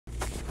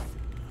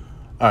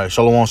All right,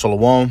 shalom,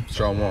 shalom.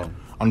 Shalom.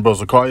 I'm the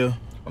brother Zakaryah.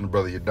 I'm the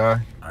brother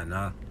Yadai. I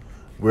know.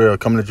 We're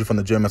coming at you from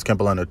the GMS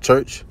Camp Atlanta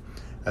Church.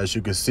 As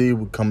you can see,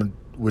 we're coming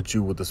with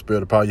you with the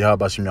spirit of power,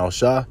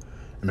 Yasharahla.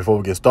 And before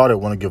we get started, I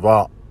want to give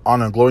all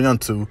honor and glory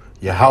unto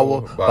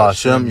Yahweh,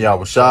 Ba'ashem,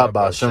 Yahushua,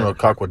 Ba'ashem,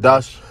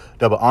 Rakakwadash.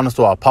 Double honors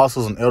to our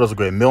apostles and elders of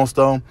Great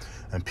Millstone.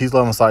 And peace,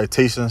 love, and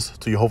salutations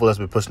to Jehovah that's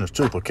been pushing this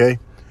truth, okay?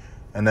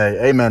 And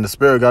amen, the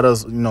spirit got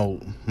us,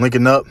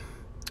 linking up.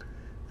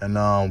 And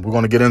we're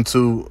going to get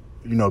into,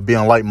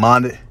 being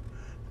like-minded,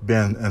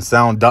 being in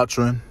sound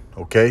doctrine,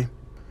 okay?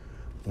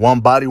 One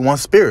body, one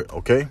spirit,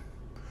 okay?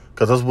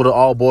 Because that's what it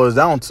all boils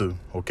down to,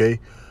 okay?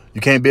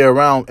 You can't be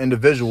around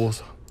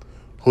individuals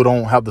who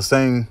don't have the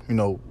same,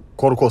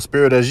 quote-unquote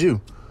spirit as you,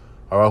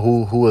 all right?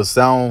 Who is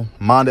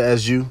sound-minded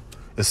as you,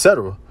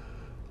 etc.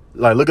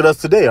 Like, look at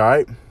us today, all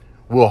right?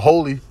 We're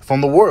holy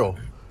from the world,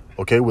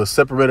 okay? We're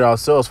separated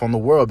ourselves from the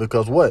world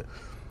because what?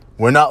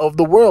 We're not of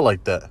the world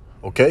like that,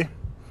 okay?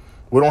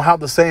 We don't have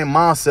the same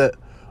mindset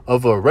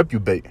of a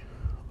reprobate,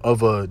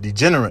 of a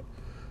degenerate,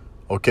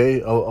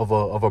 okay,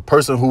 of a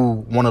person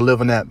who want to live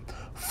in that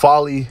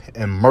folly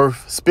and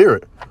mirth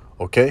spirit,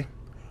 okay?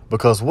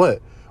 Because what?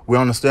 We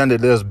understand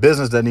that there's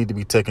business that need to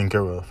be taken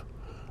care of,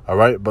 all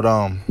right? But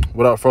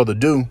without further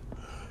ado,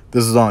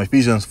 this is on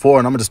Ephesians 4,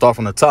 and I'm going to start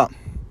from the top,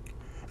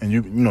 and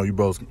you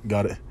bros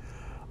got it.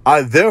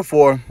 I,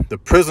 therefore, the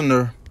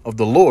prisoner of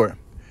the Lord,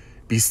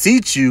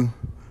 beseech you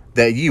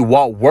that ye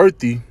walk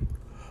worthy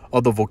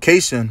of the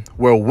vocation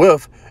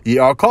wherewith ye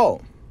are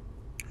called,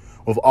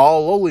 with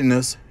all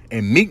lowliness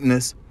and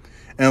meekness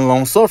and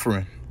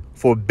long-suffering,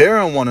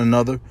 forbearing one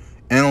another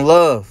in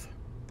love,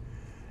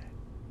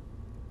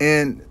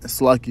 and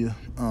it's like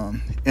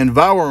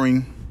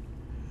endeavoring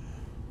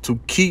to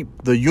keep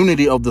the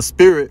unity of the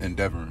spirit,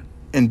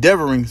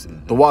 endeavoring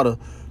the water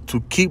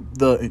to keep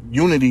the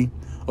unity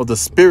of the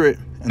spirit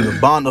and the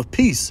bond of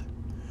peace.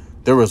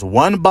 There is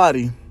one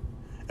body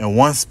and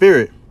one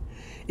spirit,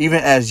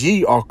 even as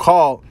ye are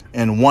called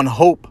in one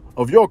hope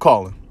of your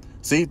calling.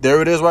 See, there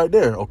it is right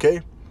there,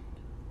 okay?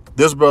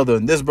 This brother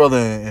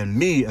and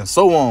me and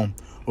so on,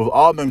 we've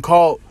all been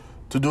called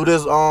to do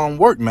this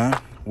work, man.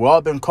 We've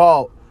all been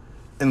called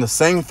in the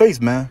same faith,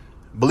 man,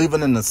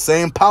 believing in the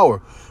same power,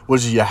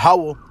 which is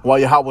Yahweh,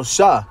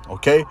 Yahushua,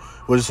 okay?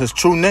 Which is his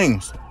true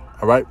names,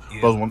 all right?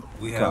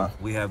 Yeah,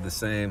 we have the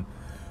same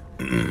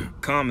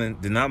common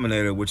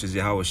denominator, which is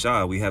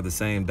Yahushua. We have the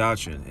same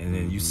doctrine. And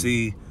then you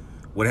see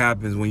what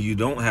happens when you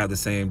don't have the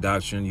same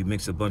doctrine. You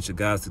mix a bunch of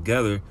guys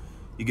together,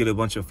 you get a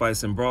bunch of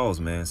fights and brawls,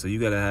 man. So you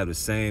got to have the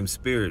same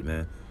spirit,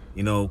 man.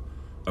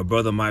 A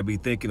brother might be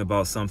thinking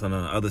about something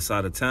on the other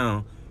side of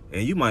town,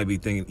 and you might be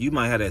thinking, you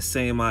might have that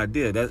same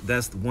idea.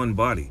 That's one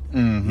body,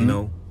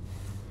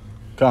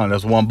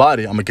 That's one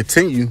body. I'm going to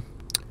continue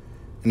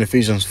in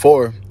Ephesians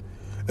 4.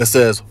 It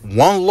says,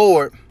 one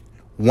Lord,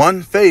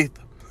 one faith,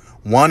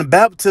 one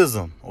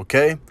baptism,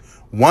 okay?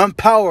 One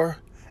power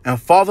and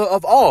Father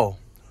of all,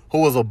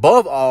 who is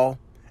above all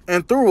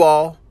and through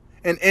all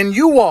and in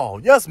you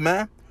all. Yes,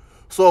 man.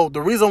 So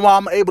the reason why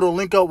I'm able to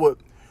link up with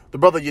the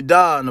brother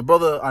Yadai and the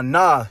brother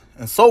Anah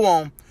and so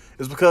on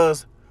is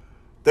because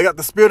they got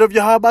the spirit of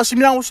Yahweh Ba'ashem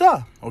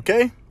Yahushua,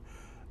 okay?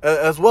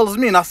 As well as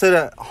me. And I say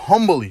that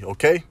humbly,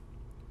 okay?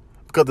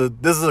 Because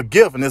this is a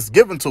gift and it's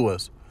given to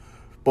us.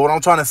 But what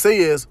I'm trying to say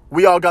is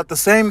we all got the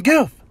same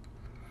gift.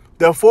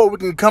 Therefore, we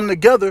can come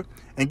together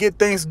and get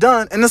things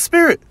done in the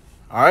spirit.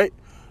 All right?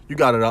 You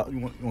got it out.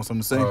 You want something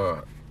to say?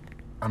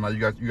 I know you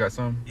got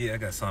something? Yeah, I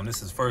got something.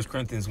 This is 1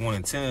 Corinthians 1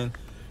 and 10.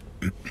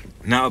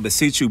 Now I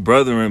beseech you,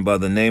 brethren, by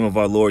the name of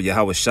our Lord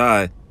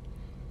Yahushua,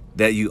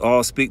 that you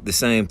all speak the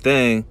same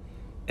thing,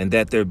 and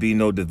that there be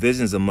no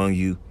divisions among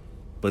you,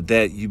 but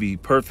that you be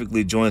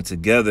perfectly joined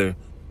together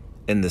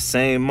in the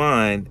same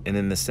mind and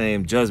in the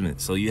same judgment.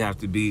 So you have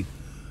to be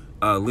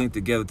linked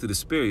together to the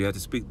spirit. You have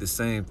to speak the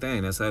same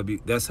thing.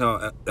 That's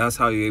how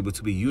you're able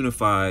to be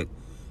unified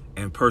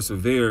and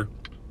persevere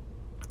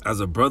as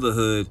a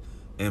brotherhood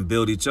and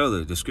build each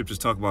other. The scriptures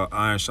talk about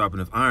iron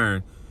sharpeneth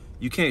iron.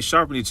 You can't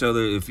sharpen each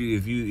other if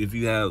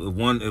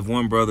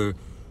one brother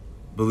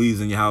believes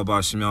in Yahweh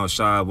Ba'ashem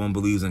Yahushua, one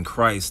believes in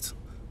Christ,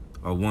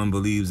 or one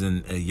believes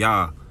in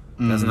Yah.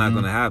 That's not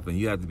going to happen.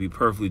 You have to be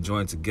perfectly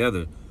joined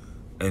together,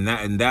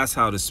 and that's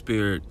how the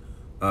spirit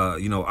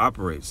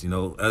operates.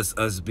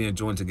 Us being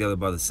joined together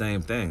by the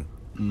same thing.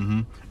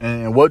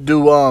 And what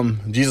do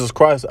Jesus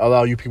Christ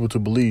allow you people to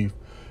believe?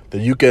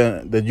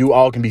 That you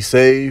all can be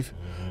saved,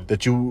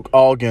 that you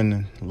all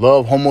can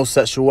love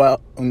homosexuals,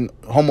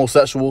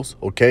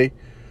 okay,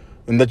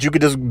 and that you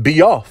could just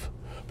be off.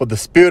 But the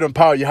spirit and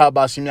power of Yahweh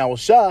Ba'ashem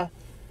Yahushua,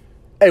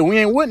 hey, we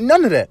ain't with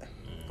none of that,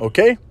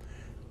 okay?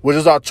 Which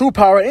is our true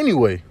power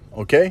anyway,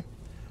 okay?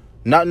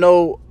 Not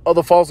no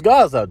other false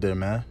gods out there,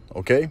 man,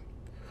 okay?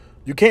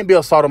 You can't be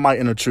a sodomite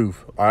in the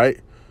truth, all right?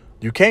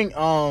 You can't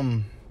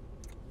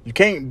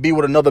be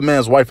with another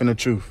man's wife in the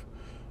truth.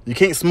 You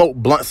can't smoke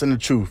blunts in the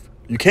truth.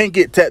 You can't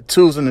get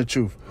tattoos in the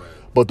truth.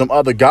 But them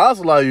other gods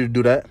allow you to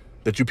do that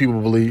you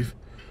people believe,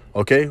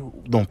 okay?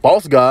 Them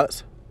false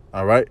gods,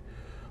 all right?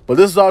 But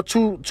this is our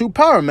true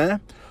power,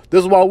 man.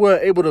 This is why we're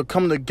able to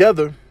come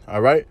together,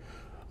 all right?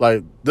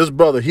 Like, this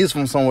brother, he's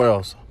from somewhere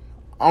else.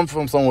 I'm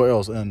from somewhere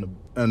else. And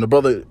the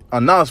brother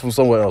Anand's from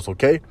somewhere else,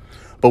 okay?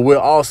 But we're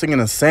all singing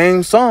the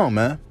same song,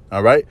 man,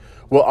 all right?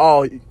 We're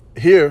all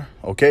here,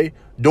 okay,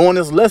 doing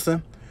this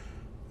lesson,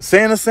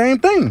 saying the same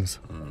things.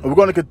 And we're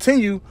going to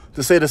continue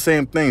to say the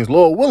same things,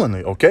 Lord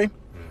willingly, okay?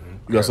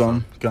 You got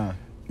something? Con.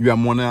 You got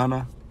more now,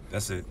 Anna?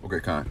 That's it. Okay,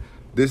 Con.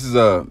 This is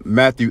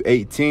Matthew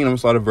 18. I'm going to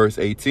start at verse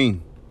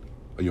 18.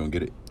 Oh, you don't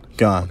get it?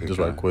 Con, Okay, just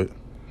con. right quick.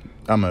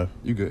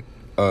 You good.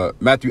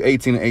 Matthew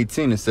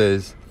 18:18, it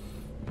says,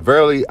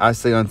 Verily I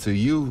say unto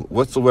you,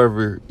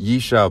 whatsoever ye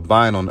shall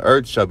bind on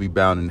earth shall be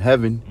bound in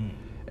heaven,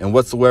 and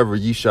whatsoever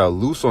ye shall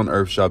loose on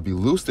earth shall be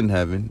loosed in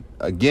heaven.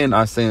 Again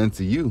I say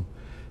unto you,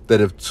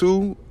 that if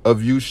two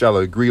of you shall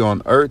agree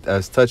on earth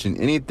as touching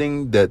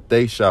anything that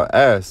they shall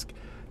ask,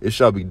 it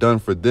shall be done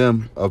for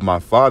them of my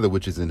Father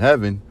which is in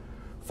heaven.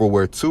 For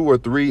where 2 or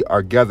 3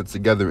 are gathered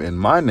together in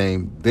my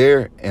name,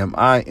 there am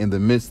I in the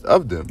midst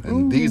of them.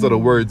 And these are the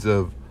words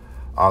of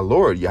our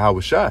Lord, Yahweh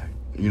Shai.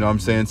 You know what I'm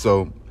saying?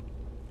 So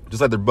just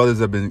like the brothers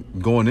have been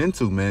going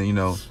into, man, you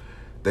know,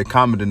 that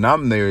common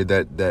denominator,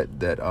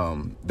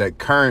 that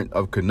current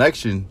of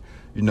connection,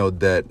 you know,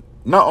 that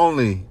not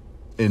only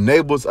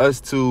enables us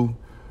to,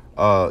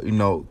 you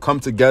know, come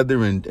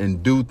together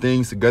and do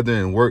things together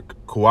and work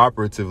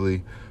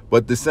cooperatively,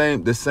 but the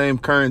same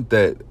current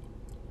that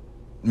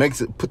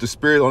makes it put the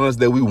spirit on us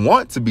that we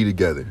want to be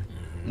together.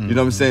 You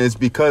know what I'm saying? It's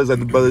because, like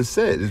the brother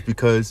said, it's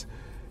because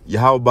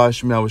Yahweh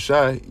Bashim Yahweh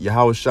Shai,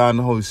 Yahweh Shai and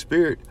the Holy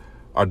Spirit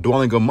are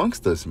dwelling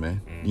amongst us,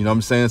 man. You know what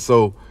I'm saying?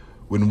 So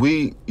when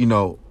we, you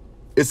know,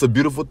 it's a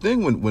beautiful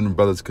thing when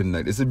brothers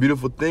connect. It's a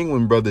beautiful thing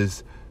when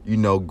brothers, you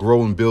know,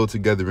 grow and build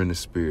together in the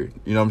spirit.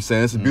 You know what I'm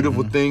saying? It's a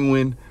beautiful thing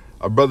when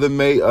a brother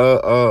may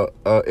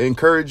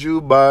encourage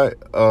you by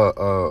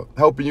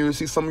helping you to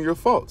see some of your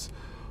faults.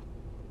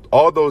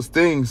 All those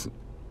things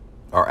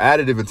are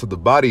additive into the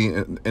body,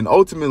 and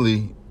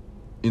ultimately,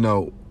 you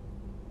know,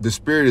 the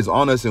spirit is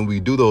on us and we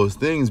do those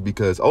things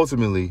because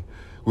ultimately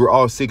we're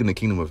all seeking the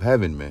kingdom of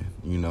heaven, man,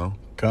 you know?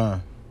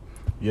 Con.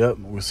 Yep,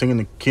 we're singing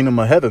the kingdom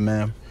of heaven,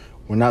 man.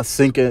 We're not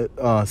seeking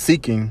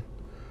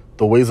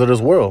the ways of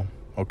this world,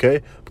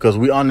 okay? Because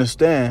we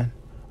understand,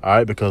 all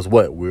right, because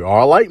what? We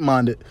are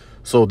like-minded,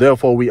 so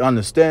therefore we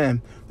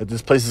understand that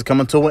this place is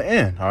coming to an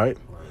end, all right?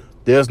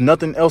 There's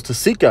nothing else to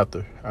seek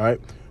after, all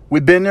right?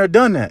 We've been there,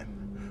 done that.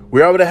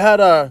 We already had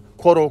our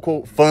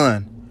quote-unquote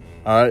fun,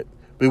 all right?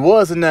 We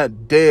was in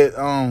that dead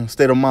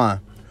state of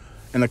mind,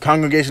 in the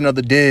congregation of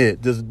the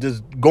dead,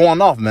 just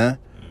going off, man,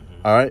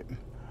 all right?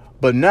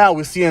 But now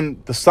we're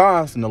seeing the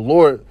signs, and the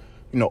Lord,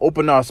 you know,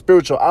 open our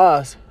spiritual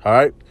eyes, all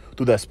right,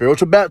 through that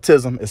spiritual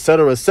baptism, et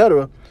cetera,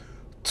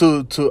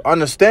 to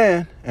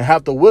understand and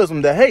have the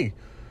wisdom that, hey,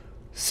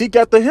 seek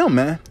after him,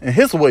 man, and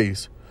his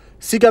ways.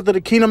 Seek after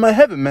the kingdom of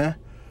heaven, man,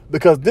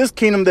 because this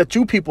kingdom that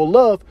you people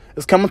love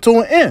is coming to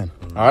an end,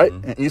 all right?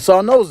 And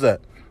Esau knows that.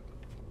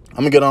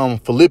 I'm going to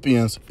get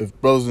Philippians, if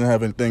brothers didn't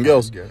have anything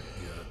else.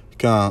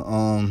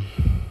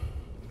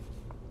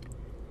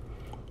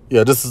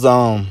 Yeah, this is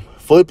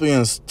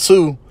Philippians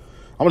 2. I'm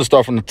going to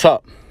start from the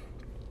top.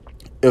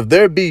 If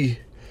there be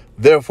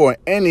therefore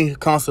any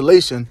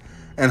consolation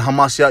in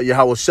Hamashiach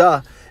Yahweh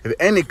Shah, if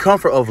any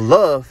comfort of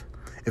love,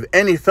 if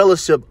any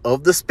fellowship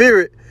of the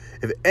Spirit,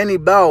 if any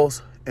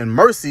bowels and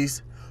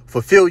mercies,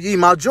 fulfill ye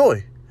my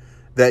joy,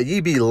 that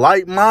ye be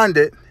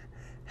like-minded,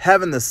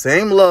 having the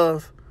same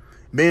love,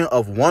 being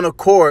of one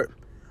accord,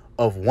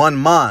 of one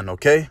mind,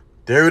 okay?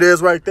 There it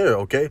is right there,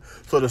 okay?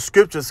 So the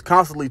scriptures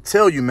constantly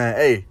tell you, man,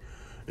 hey,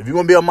 if you're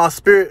going to be of my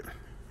spirit,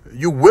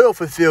 you will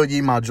fulfill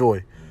ye my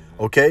joy,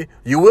 okay?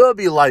 You will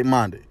be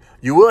like-minded.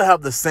 You will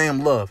have the same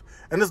love.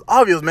 And it's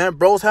obvious, man,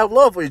 bros have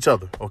love for each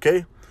other,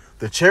 okay?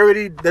 The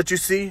charity that you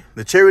see,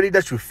 the charity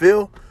that you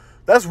feel,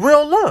 that's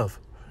real love.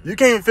 You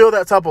can't feel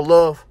that type of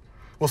love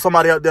with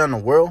somebody out there in the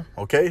world,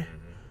 okay?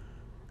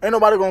 Ain't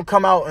nobody going to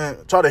come out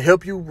and try to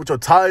help you with your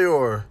tire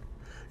or,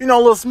 you know,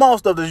 little small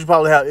stuff that you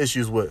probably have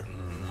issues with.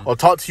 Or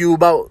talk to you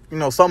about, you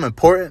know, something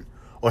important,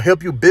 or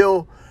help you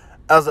build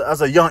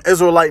as a young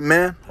Israelite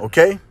man,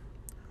 okay?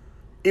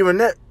 Even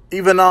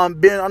being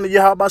under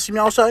Yahweh Bashim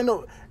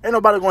Yahushua, ain't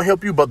nobody gonna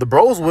help you, but the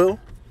bros will,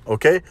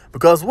 okay?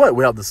 Because what?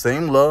 We have the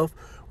same love,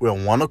 we're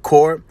on one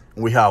accord,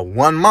 and we have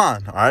one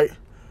mind, all right?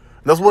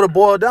 That's what it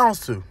boils down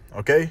to,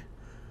 okay?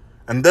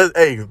 And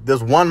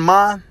there's one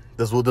mind,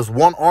 there's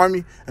one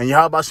army, and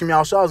Yahweh Bashim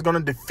Yahushua is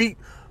gonna defeat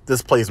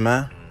this place,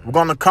 man. We're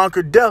gonna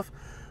conquer death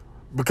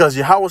because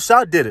Yahweh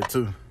Shah did it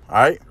too. All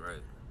right?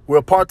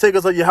 We're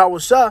partakers of Yahweh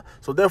Shah,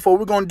 so therefore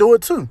we're going to do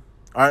it too.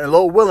 All right? And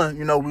Lord willing,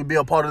 you know, we'll be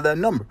a part of that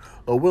number.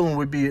 Lord willing,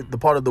 we'll be the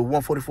part of the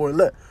 144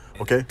 elect.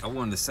 Okay? I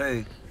wanted to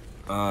say,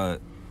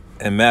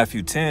 in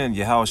Matthew 10,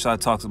 Yahweh Shah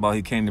talks about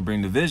he came to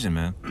bring division,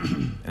 man.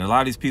 And a lot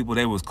of these people,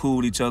 they was cool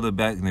with each other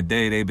back in the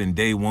day. They've been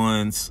day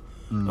ones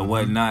or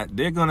whatnot.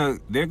 They're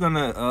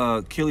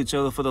gonna kill each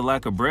other for the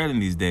lack of bread in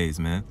these days,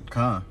 man.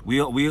 We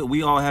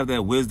all have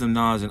that wisdom,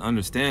 knowledge, and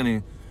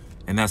understanding,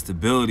 and that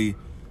stability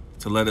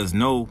to let us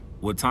know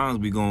what times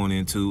we going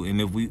into,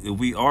 and if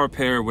we are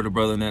paired with a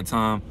brother in that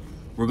time,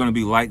 we're gonna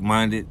be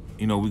like-minded.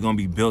 You know, we're gonna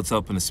be built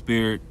up in the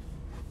spirit.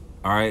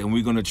 All right, and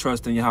we're gonna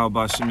trust in Yahweh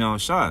B'Shem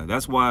Yahushua.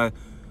 That's why,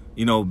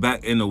 you know,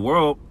 back in the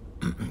world,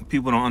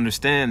 people don't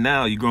understand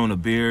now. You growing a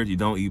beard, you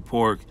don't eat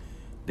pork.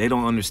 They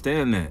don't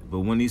understand that. But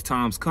when these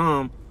times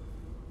come,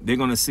 they're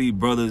gonna see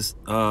brothers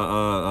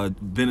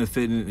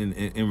benefiting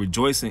and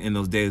rejoicing in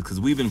those days, because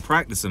we've been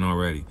practicing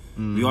already.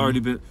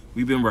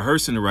 We've been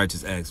rehearsing the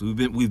righteous acts.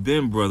 We've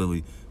been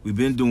brotherly. We've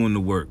been doing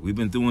the work. We've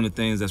been doing the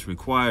things that's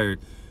required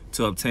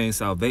to obtain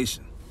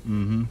salvation.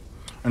 And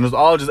it's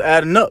all just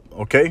adding up,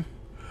 okay?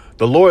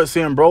 The Lord is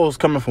seeing bros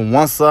coming from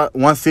one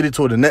city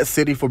to the next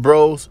city for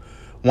bros,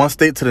 one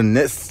state to the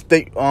next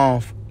state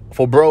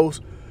for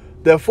bros.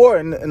 Therefore,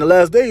 in the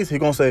last days, He's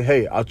going to say,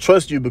 hey, I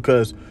trust you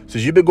because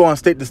since you've been going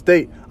state to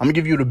state, I'm going to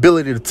give you the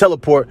ability to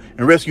teleport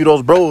and rescue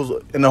those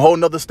bros in a whole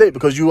nother state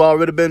because you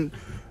already been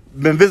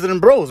visiting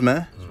bros,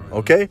 man.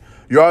 Okay?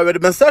 You already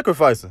been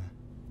sacrificing.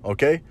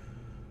 Okay?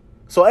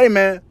 So, hey,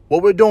 man,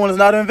 what we're doing is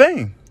not in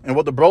vain. And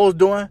what the bros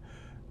doing,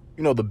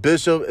 you know, the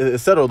bishop,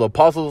 etc., the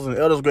apostles and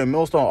elders, great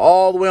millstone,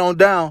 all the way on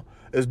down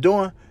is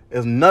doing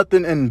is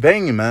nothing in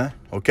vain, man.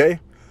 Okay?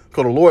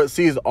 Because the Lord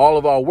sees all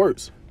of our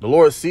works. The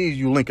Lord sees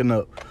you linking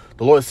up.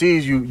 The Lord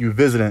sees you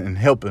visiting and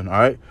helping, all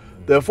right?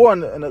 Therefore,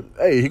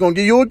 hey, He's going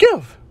to give you a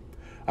gift.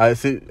 I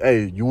see,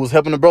 hey, you was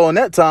helping the bro in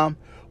that time.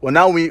 Well,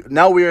 now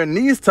we're in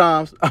these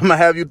times. I'm going to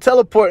have you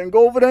teleport and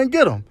go over there and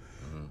get him.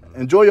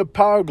 Enjoy your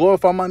power,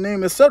 glorify my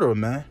name, etc.,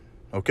 man.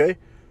 Okay?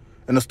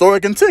 And the story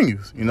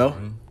continues, you know?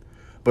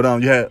 But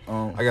you had...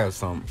 I got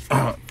some.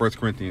 1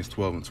 Corinthians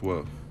 12 and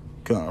 12.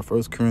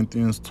 1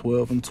 Corinthians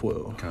 12 and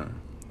 12.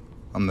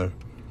 I'm there.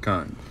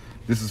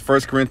 This is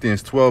 1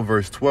 Corinthians 12,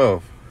 verse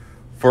 12.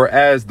 For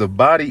as the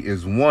body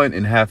is one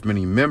and hath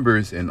many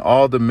members, and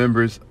all the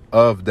members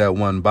of that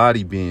one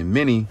body being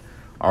many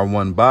are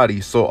one body,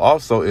 so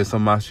also is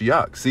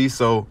Hamashiach. See,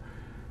 so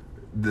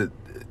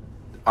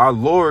our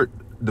Lord,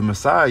 the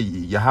Messiah,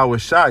 Yahweh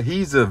Shai,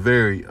 He's a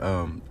very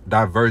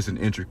diverse and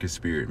intricate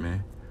spirit,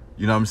 man.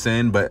 You know what I'm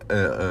saying? But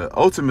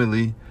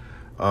ultimately,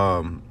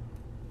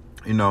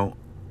 you know,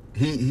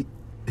 he's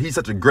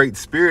such a great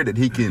spirit that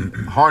He can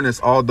harness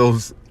all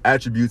those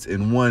attributes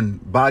in one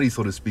body,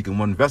 so to speak, in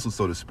one vessel,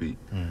 so to speak.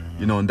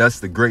 You know, and that's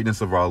the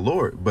greatness of our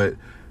Lord. But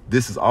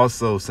this is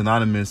also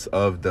synonymous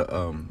of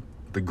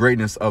the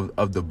greatness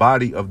of the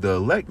body of the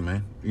elect,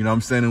 man. You know what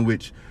I'm saying? In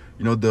which,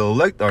 you know, the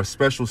elect are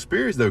special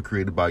spirits that were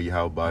created by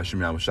Yahweh B'Shem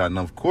Yahushua. And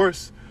of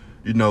course,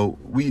 you know,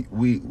 we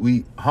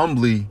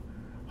humbly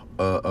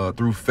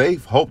through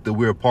faith hope that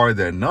we're a part of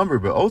that number,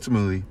 but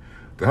ultimately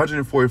the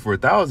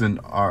 144,000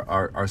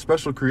 are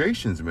special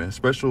creations, man,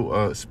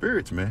 special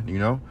spirits, man, you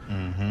know.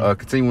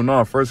 Continuing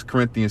on, 1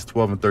 Corinthians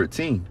 12 and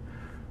 13.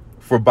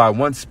 For by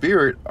one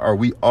spirit are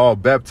we all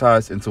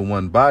baptized into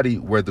one body,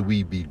 whether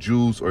we be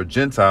Jews or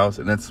Gentiles,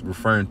 and that's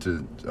referring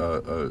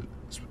to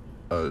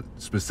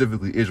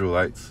specifically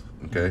Israelites,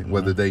 okay?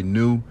 Whether they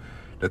knew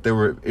that they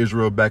were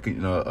Israel back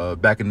in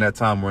that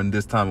time or in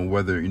this time, or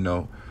whether,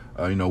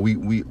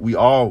 we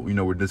all,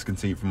 were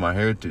discontinued from our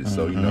heritage.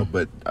 So,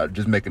 but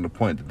just making the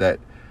point that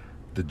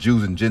the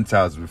Jews and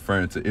Gentiles is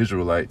referring to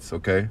Israelites,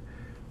 okay?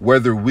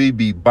 Whether we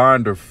be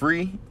bond or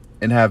free,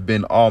 and have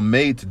been all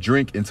made to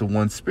drink into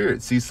one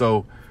spirit. See,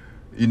 so,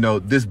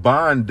 this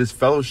bond, this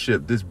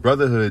fellowship, this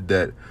brotherhood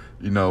that,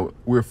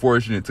 we're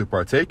fortunate to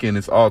partake in,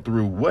 it's all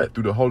through what?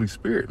 Through the Holy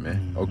Spirit,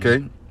 man,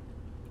 okay?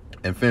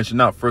 And finishing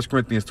out, 1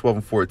 Corinthians 12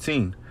 and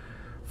 14.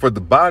 For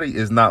the body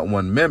is not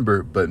one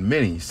member, but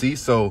many. See,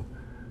 so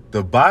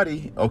the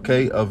body,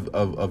 okay,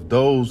 of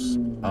those,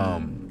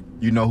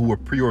 who were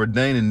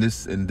preordained in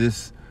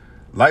this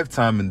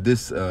lifetime, in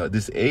this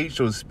age,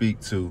 so to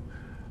speak, to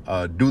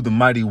do the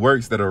mighty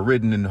works that are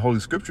written in the Holy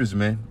Scriptures,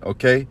 man.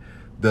 Okay,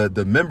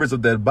 the members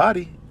of that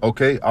body,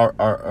 okay,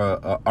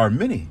 are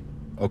many.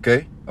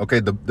 Okay.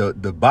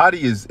 The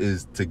body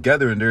is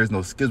together, and there is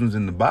no schisms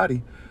in the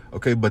body.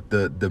 Okay, but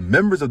the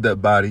members of that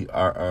body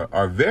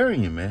are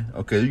varying, man.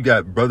 Okay, you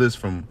got brothers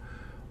from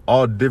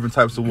all different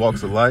types of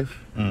walks of life.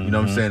 You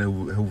know what I'm saying?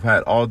 Who've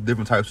had all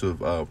different types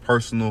of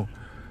personal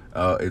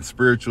and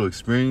spiritual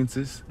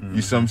experiences.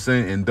 You see what I'm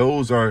saying? And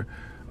those are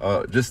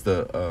just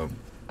a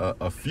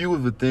few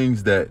of the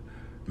things that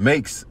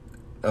makes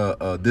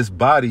this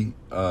body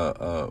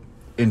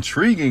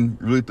intriguing,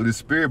 really, through the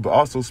Spirit, but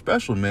also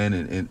special, man,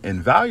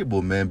 and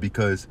valuable, man,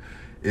 because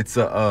it's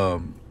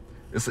a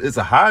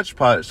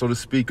hodgepodge, so to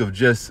speak, of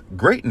just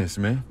greatness,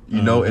 man.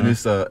 And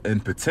it's in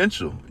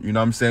potential. You know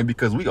what I'm saying?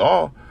 Because we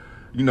all,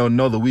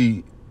 know that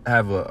we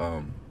have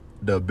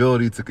the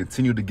ability to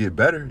continue to get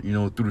better,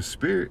 through the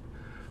Spirit,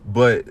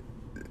 but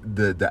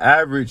the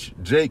average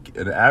Jake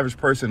and the average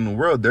person in the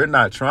world, they're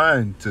not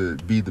trying to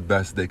be the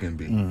best they can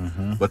be.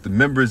 But the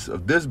members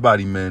of this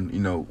body, man,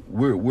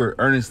 we're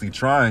earnestly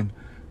trying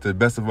to the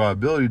best of our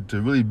ability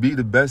to really be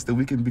the best that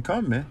we can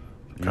become, man.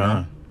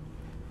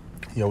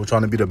 Yeah, we're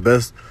trying to be the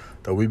best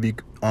that we be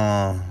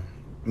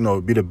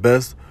the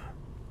best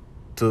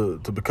to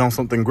become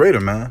something greater,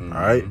 man.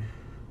 All right,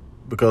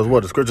 because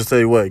what the scriptures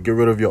say, get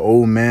rid of your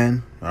old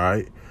man, all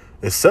right,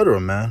 etc.,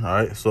 man. All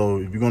right, so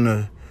if you're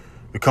gonna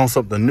become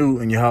something new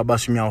in Yahweh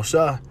Shem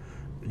Yahushua,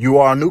 you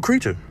are a new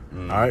creature.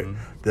 All right.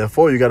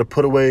 Therefore, you got to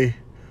put away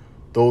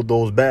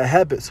those bad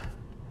habits,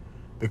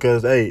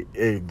 because hey,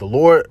 the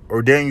Lord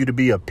ordained you to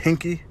be a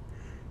pinky.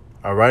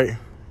 All right.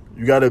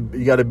 You gotta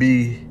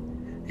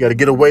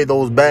get away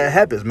those bad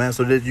habits, man,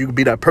 so that you can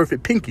be that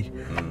perfect pinky,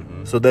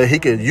 so that He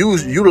can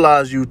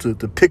utilize you to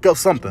pick up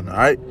something. All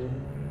right,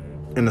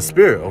 in the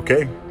spirit.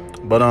 Okay,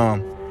 but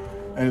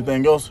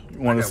anything else you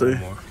want to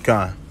say?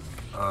 Kind.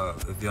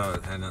 If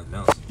y'all had nothing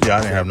else. Yeah,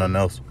 I didn't have nothing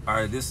else. All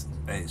right,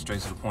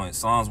 straight to the point.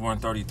 Psalms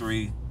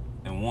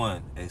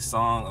 133:1, a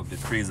song of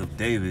decrees of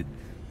David.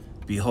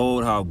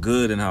 Behold how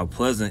good and how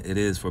pleasant it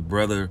is for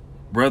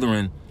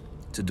brethren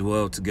to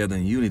dwell together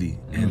in unity.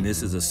 And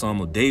this is a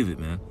psalm of David,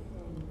 man.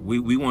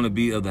 We want to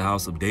be of the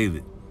house of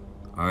David.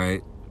 All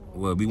right.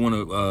 Well, we want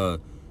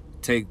to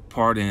take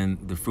part in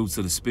the fruits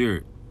of the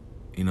Spirit.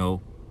 You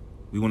know,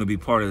 we want to be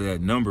part of that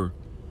number.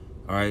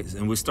 All right.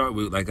 And we start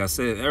with, like I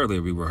said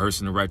earlier, we're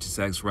rehearsing the righteous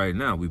acts right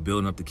now. We're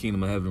building up the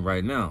kingdom of heaven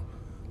right now.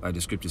 Like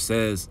the scripture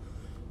says,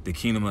 the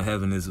kingdom of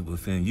heaven is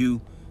within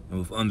you,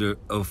 and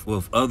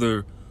with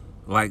other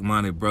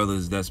like-minded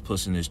brothers that's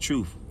pushing this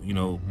truth, you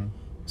know.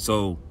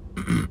 So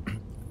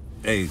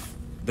hey,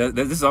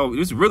 this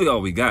is really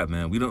all we got,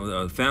 man. We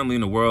don't family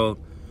in the world,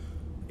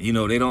 you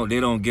know, they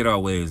don't get our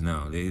ways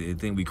now. They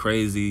think we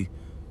crazy,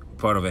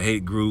 part of a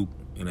hate group,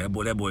 you know,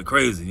 that boy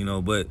crazy, you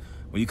know. But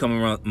when you come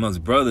around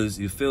amongst brothers,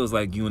 it feels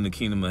like you in the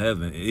kingdom of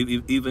heaven.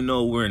 Even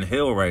though we're in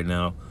hell right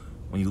now,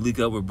 when you link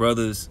up with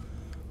brothers,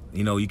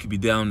 you know, you could be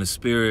down in the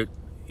spirit,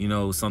 you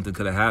know, something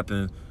could have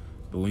happened.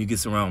 But when you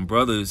get around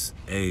brothers,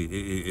 hey,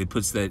 it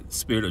puts that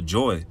spirit of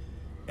joy.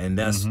 And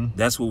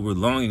that's what we're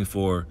longing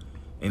for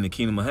in the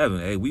kingdom of heaven.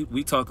 Hey,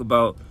 we talk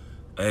about,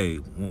 hey,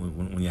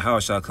 when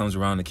Yahushua comes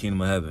around the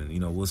kingdom of heaven, you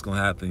know, what's going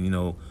to happen? You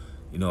know,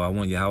 I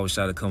want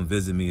Yahushua to come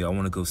visit me. I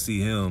want to go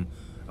see him.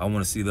 I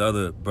want to see the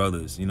other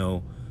brothers. You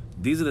know,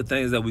 these are the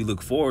things that we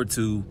look forward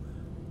to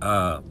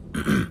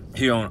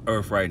here on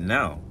earth right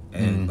now.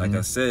 And like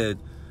I said,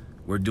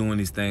 we're doing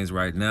these things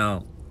right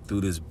now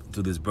through this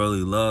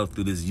brotherly love,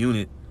 through this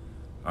unit.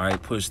 All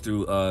right, push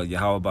through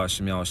Yahweh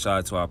Shem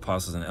Yahushua to our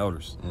apostles and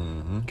elders.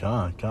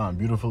 Con,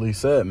 beautifully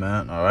said,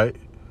 man. All right.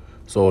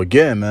 So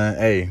again, man,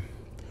 hey,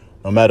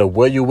 no matter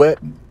where you at,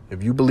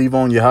 if you believe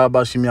on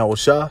Yahweh Shem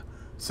Yahushua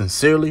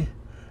sincerely,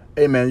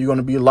 hey, man, you're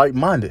gonna be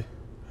like-minded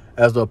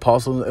as the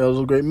apostles and elders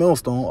of Great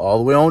Millstone, all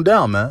the way on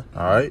down, man.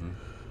 All right.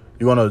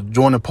 You're gonna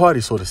join the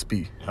party, so to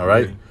speak. All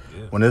right.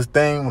 Yeah. When this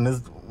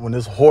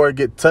whore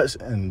get touched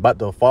and about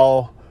to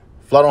fall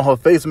flat on her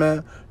face,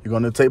 man, you're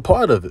gonna take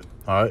part of it.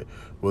 All right.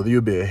 Whether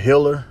you be a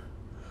healer,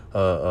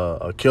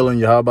 a killer in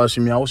Yahweh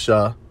Shem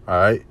Yahushua, all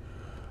right,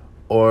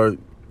 or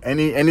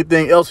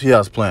anything else he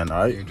has planned,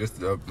 all right. You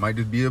just might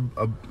just be a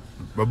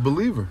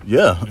believer.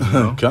 Yeah, you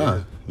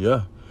know?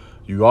 Yeah.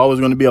 You always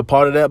going to be a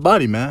part of that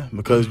body, man,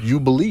 because you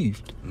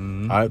believed.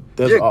 All right.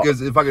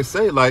 Because if I could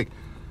say, like,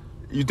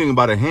 you think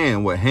about a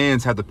hand, what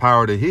hands have the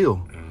power to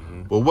heal.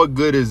 Well, what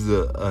good is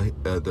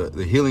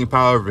the healing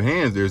power of your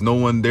hands? There's no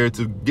one there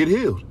to get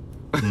healed.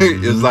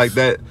 It's like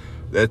that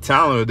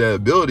talent or that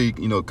ability,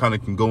 you know, kind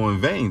of can go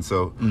in vain.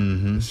 So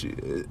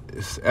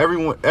it's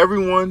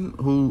everyone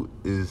who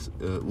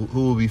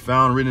will be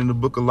found written in the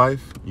book of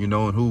life, you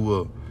know, and who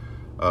will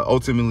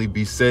ultimately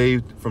be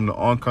saved from the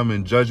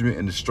oncoming judgment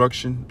and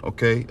destruction,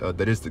 okay,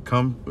 that is to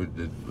come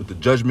with the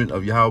judgment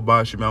of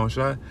Yahweh Shem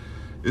Yahushua,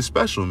 is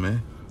special,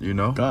 man, you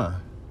know. God.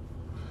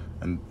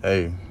 And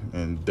hey,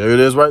 and there it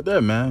is right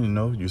there, man. You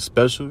know, you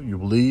special, you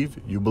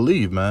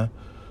believe, man.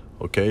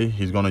 Okay,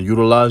 he's gonna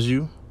utilize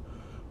you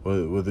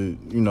with it,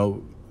 you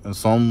know, in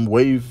some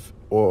way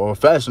or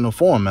fashion or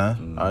form,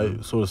 man. All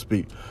right, so to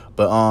speak.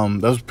 But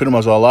that's pretty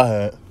much all I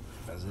had.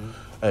 That's it.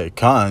 Hey,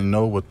 Khan, you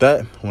know, with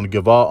that, I want to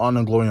give all honor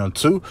and glory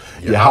unto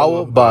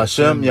Yahweh,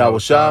 Ba'ashem,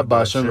 Yahushua,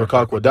 Ba'ashem,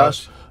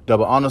 Rakakwadash.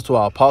 Double honors to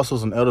our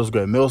apostles and elders of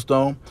Great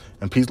Millstone.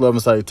 And peace, love,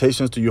 and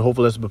salutations to you.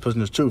 Hopefully, let's be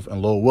pushing this truth.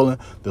 And Lord willing,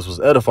 this was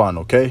edifying,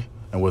 okay?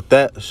 And with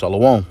that,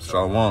 shalom.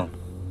 Shalom.